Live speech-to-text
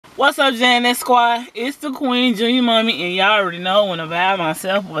What's up, JNS Squad? It's the Queen, Junior Mommy, and y'all already know when I'm by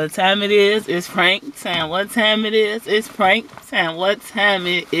myself what time it is. It's prank time. What time it is? It's prank time. What time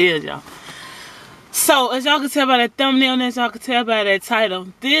it is, y'all? So, as y'all can tell by that thumbnail and as y'all can tell by that title,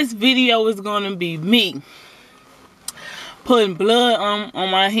 this video is going to be me putting blood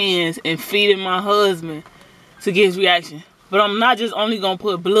on my hands and feeding my husband to get his reaction. But I'm not just only going to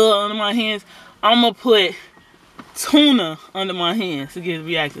put blood under my hands. I'm going to put tuna under my hands to get his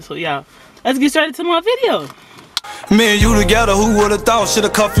reaction. So, y'all, let's get started to my video. Me and you together, who would've thought?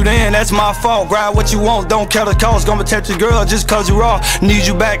 Should've cuffed you then, that's my fault. Grab what you want, don't care the cost. Gonna protect your girl just cause you raw. Need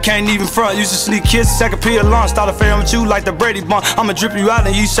you back, can't even front. Used to sneak kisses, second period lunch. Start affair with you like the Brady Bunch. I'ma drip you out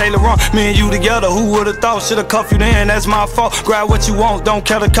and you say Laurent. Me and you together, who would've thought? Should've cuffed you then, that's my fault. Grab what you want, don't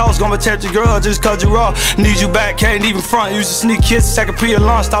care the cost. Gonna protect your girl just cause you raw. Need you back, can't even front. Used to sneak kisses, second period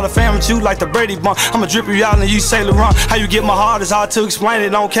lunch. Start affair with you like the Brady Bunch. I'ma drip you out and you say Laurent. How you get my heart is hard to explain it.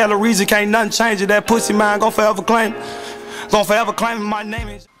 Don't care the reason, can't nothing change it. That pussy man gon' forever claim it. Gonna forever claim my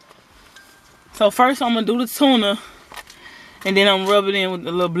name. So first I'm gonna do the tuna, and then I'm rubbing it in with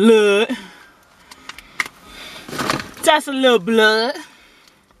a little blood. Just a little blood.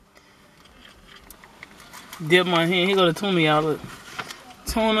 Dip my hand. Here go the tuna, y'all. Look.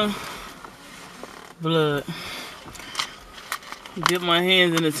 Tuna, blood. Dip my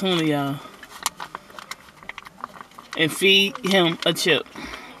hands in the tuna, y'all. And feed him a chip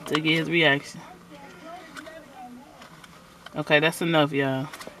to get his reaction. Okay, that's enough, y'all.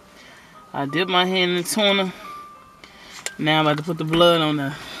 I dip my hand in the tuna. Now I'm about to put the blood on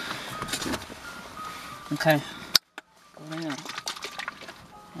there. Okay. Go down.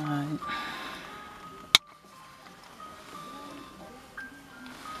 Alright.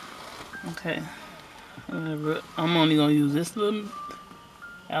 Okay. I'm only gonna use this little.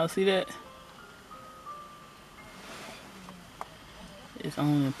 Y'all see that? It's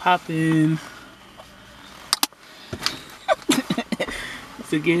only popping.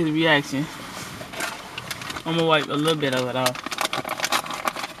 To get his reaction. I'm gonna wipe a little bit of it off.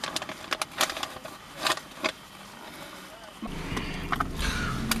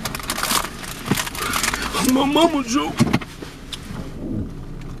 My mama joke.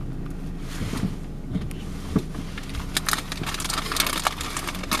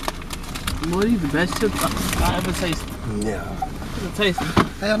 Boy, these the best chips I ever tasted. Yeah. Taste it.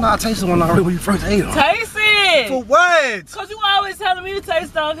 Hell no, I tasted one already when you first ate them. Taste it! For what? Cause you always telling me to taste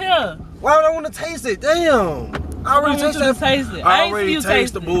stuff here. Why would I want to taste it? Damn. I already tasted it. Taste it. I already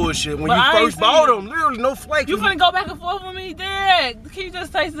tasted the bullshit when you first bought them. Literally no flake. You finna go back and forth with me, Dad. Can you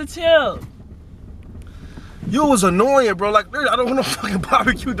just taste the chip? You was annoying, bro. Like, I don't want no fucking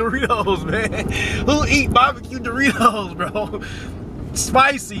barbecue Doritos, man. Who eat barbecue Doritos, bro?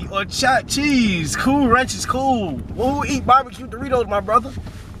 Spicy or chopped cheese. Cool Ranch is cool. Well, who eat barbecue Doritos, my brother?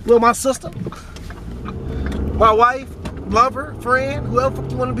 Well, my sister? My wife? Lover? Friend? Whoever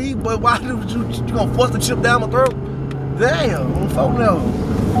you want to be? But why you gonna force the chip down my throat? Damn, I'm fucking now.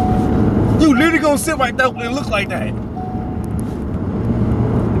 You literally gonna sit right there when it looks like that.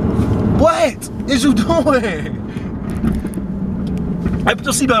 What is you doing? Hey, put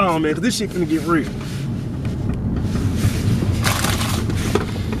your seatbelt on, man, cause this shit finna get real.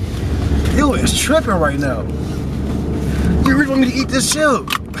 You is tripping right now. You really want me to eat this chip?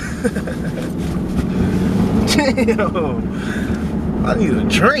 Damn. I need a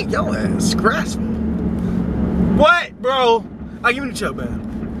drink. Yo ass scratchful. What, bro? I give me the chip, man.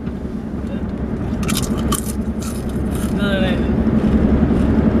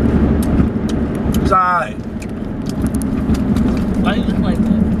 It's alright. Why you look like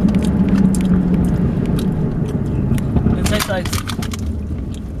that? It tastes like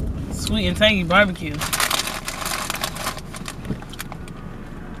sweet and tangy barbecue.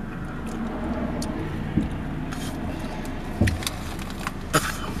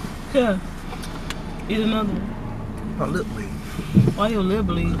 Yeah. Eat another one. My lip bleed. Why your lip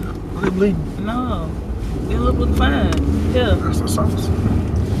bleed? My lip bleed? No. Your lip look fine. Yeah. That's the sauce.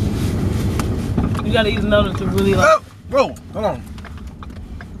 You gotta eat another to really like. Oh, bro, hold on.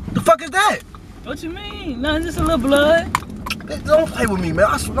 The fuck is that? What you mean? No, it's just a little blood. Don't play with me, man.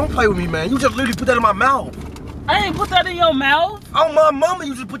 Don't play with me, man. You just literally put that in my mouth. I ain't put that in your mouth. Oh, my mama,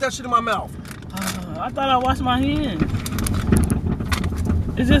 you just put that shit in my mouth. I thought I washed my hands.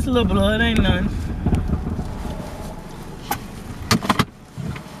 It's just a little blood, ain't nothing.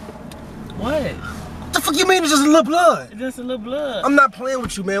 What? What the fuck you mean it's just a little blood? It's just a little blood. I'm not playing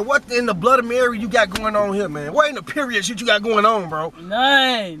with you, man. What in the blood of Mary you got going on here, man? What in the period shit you got going on, bro?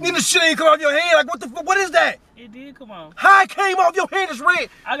 None. Need the shit ain't come out of your hand. Like, what the fuck? What is that? It did come off. How it came off? Your hand is red.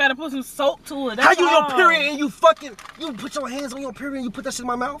 I gotta put some soap to it. How That's you all. your period and you fucking, you put your hands on your period and you put that shit in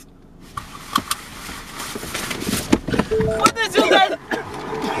my mouth? What did you guys?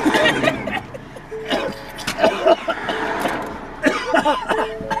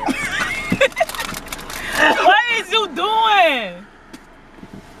 What is you doing?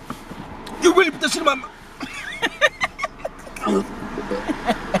 You really put that shit in my mouth?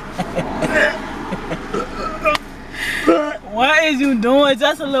 What is you doing?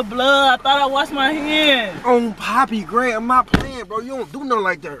 Just a little blood. I thought I washed my hands. On Poppy Grant, I'm not playing, bro. You don't do nothing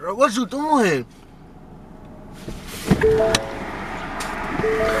like that, bro. What you doing?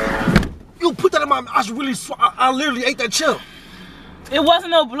 You put that in my mouth. I literally ate that chip. It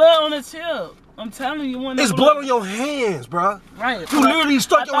wasn't no blood on the chip. I'm telling you, one. It's blood on your hands, bro. Right. You literally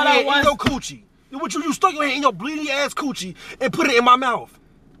stuck your hand in was... your coochie. You stuck your hand in your bleeding ass coochie and put it in my mouth.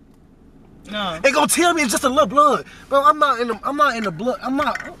 No. They gonna tell me it's just a little blood, bro. I'm not in the blood. I'm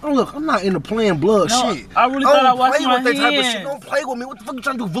not in the playing blood shit. I really thought I washed my hands. That type of shit. Don't play with me. What the fuck you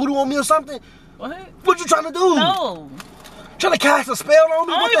trying to do? Voodoo on me or something? What? What you trying to do? No. Trying to cast a spell on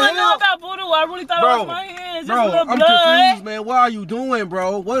me? I don't even know about voodoo. I really thought I washed my hands. Just a little I'm blood. confused, man. What are you doing,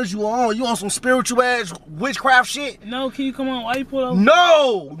 bro? What is you on? You on some spiritual ass witchcraft shit? No, can you come on? Why you pull over?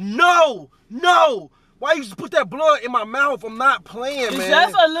 No. Why you just put that blood in my mouth? I'm not playing, man. It's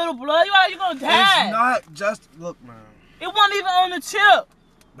just a little blood. You gonna die. It's not just, look, man. It wasn't even on the chip.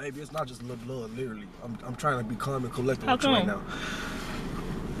 Baby, it's not just a little blood, literally. I'm trying to be calm and collected How with you come? right now.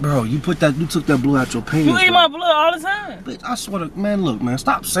 Bro, you took that blood out your penis. You eat my blood all the time. Bitch, I swear to, man, look, man,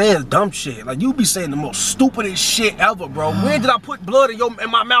 stop saying dumb shit. Like, you be saying the most stupidest shit ever, bro. When did I put blood in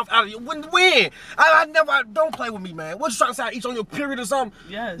my mouth out of you? When? Don't play with me, man. What you trying to say? I eat on your period or something?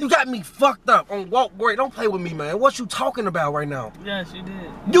 Yes. You got me fucked up on walk break. Don't play with me, man. What you talking about right now? Yes, you did.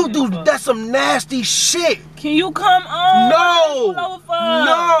 You do, that's some nasty shit. Can you come on? No.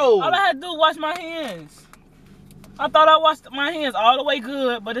 No. All I had to do was wash my hands. I thought I washed my hands all the way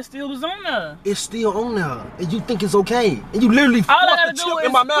good, but it still was on there. It's still on there, and you think it's okay. And you literally forced the chip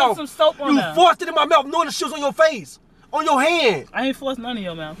in my mouth. Put some soap on there. You forced it in my mouth, knowing the shit was on your face, on your hand. I ain't forced none of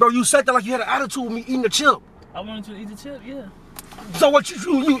your mouth. Bro, you said that like you had an attitude with me eating the chip. I wanted you to eat the chip, yeah. So what you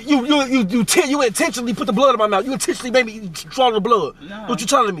intentionally put the blood in my mouth? You intentionally made me swallow the blood? No. What you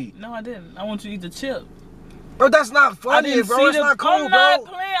telling me? No, I didn't. I want you to eat the chip. Bro, that's not funny, bro. It's not cool, bro. I'm not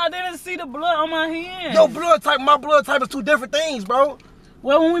playing. I didn't see the blood on my hand. Your blood type, my blood type is two different things, bro.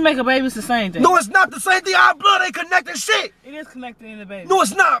 Well, when we make a baby, it's the same thing. No, it's not the same thing. Our blood ain't connected shit. It is connected in the baby. No,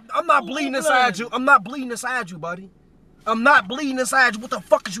 it's not. I'm not bleeding inside you. I'm not bleeding inside you, buddy. I'm not bleeding inside you. What the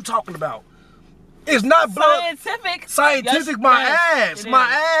fuck is you talking about? It's not blood. Scientific. Scientific, yes, my yes, ass. My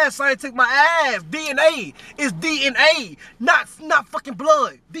ass. Scientific, my ass. DNA. It's DNA. Not fucking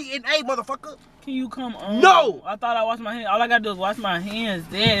blood. DNA, motherfucker. Can you come on? No. I thought I washed my hands. All I gotta do is wash my hands.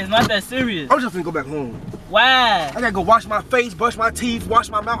 Then it's not that serious. I'm just gonna go back home. Why? I gotta go wash my face, brush my teeth, wash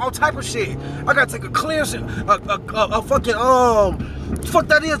my mouth, all type of shit. I gotta take a cleanse, a fucking fuck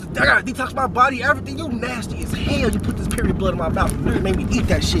that is. I gotta detox my body, everything. You nasty as hell. You put this period blood in my mouth. You literally made me eat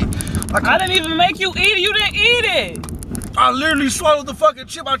that shit. I didn't even make you eat it. You didn't eat it. I literally swallowed the fucking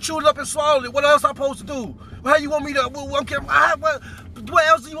chip. I chewed it up and swallowed it. What else am I supposed to do? How you want me to? What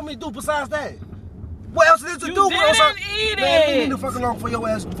else do you want me to do besides that? What else is it to do? You didn't eat it. Man, leave me the fuck alone for your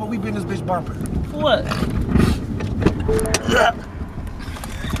ass before we been this bitch bumping. For what?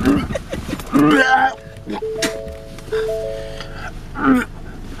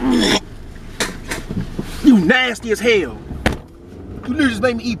 You nasty as hell. You literally just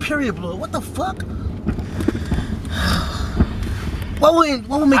made me eat period blood. What the fuck? What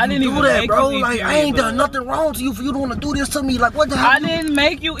would make you do that, bro? Like, I ain't done nothing wrong to you for you to want to do this to me. Like, what the hell? I didn't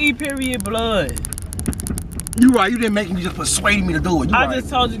make you eat period blood. You right, you didn't make me, you just persuaded me to do it. I just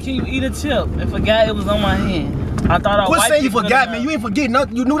told you, can you eat a chip? And forgot it was on my hand. I thought I Quit saying you forgot, man. You ain't forget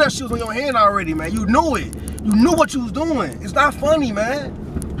nothing. You knew that shit was on your hand already, man. You knew it. You knew what you was doing. It's not funny, man.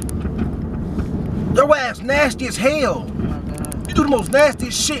 Your ass nasty as hell. Oh my God. You do the most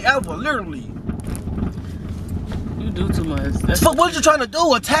nastiest shit ever, literally. You do too much. So what you trying to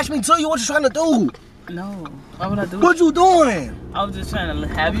do? Attach me to you? What you trying to do? No. Why would I do What you doing? I was just trying to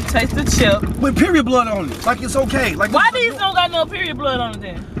have you taste the chip. With period blood on it. Like it's okay. Like why these don't got no period blood on it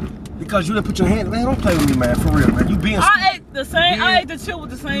then? Because you didn't put your hand. Man, don't play with me, man. For real, man. You being stupid. I ate the same. I ate the chip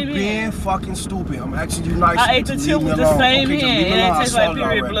with the same hand. Being fucking stupid. I'm asking you nicely. I ate the chip with the same hand. It ain't taste like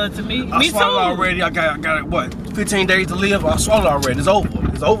period blood to me. I swallowed already. I got what? 15 days to live. I swallowed already. It's over.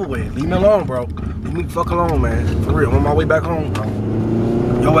 It's over with. Leave me alone, bro. Leave me the fuck alone, man. For real. I'm on my way back home, bro.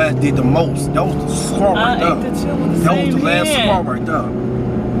 Your ass did the most. That was the straw right there. I ate the chip with the that same was the last hand. straw right there.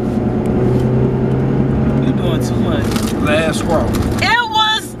 You doing doing too much. Last scroll. It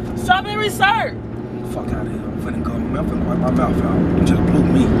was strawberry syrup. Fuck out of here. I'm finna go. I'm finna wipe my mouth out. You just blew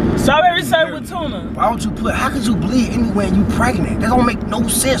me. Strawberry syrup with tuna. Why would you put? How could you bleed anywhere and you pregnant? That don't make no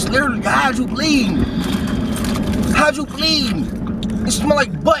sense. Literally, how'd you bleed? How'd you bleed? It smell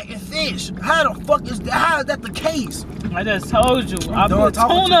like butt and fish. How the fuck is that? How is that the case? I just told you. I put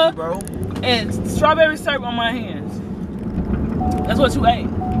tuna and strawberry syrup on my hands. That's what you ate.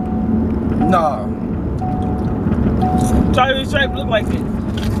 Nah. Strawberry syrup look like this.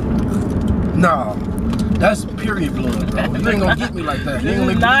 Nah. That's period blood, bro. You ain't gonna get me like that. You ain't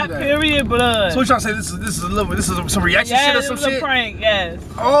gonna Not period blood. So you trying to say this is a little, this is some reaction shit or some shit? Yes, it's a prank, yes.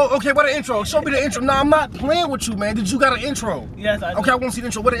 Oh, okay, what an intro? Show me the intro. Nah, I'm not playing with you, man. Did you got an intro? Yes, I do. Okay, I want to see the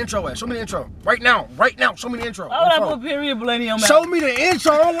intro. What the intro at? Show me the intro. Right now, show me the intro. Why would I put period blood in your mouth? Show me the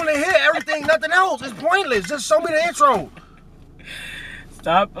intro. I don't want to hear everything, nothing else. It's pointless. Just show me the intro.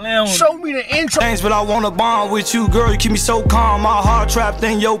 Stop playing with Show me the intro. Things, but I wanna bond with you, girl. You keep me so calm. My heart trapped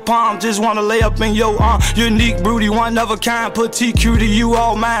in your palm. Just wanna lay up in your arm. Unique, broody, one of a kind. Put TQ to you,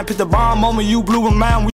 all mine. Put the bomb on me, you blew a mind.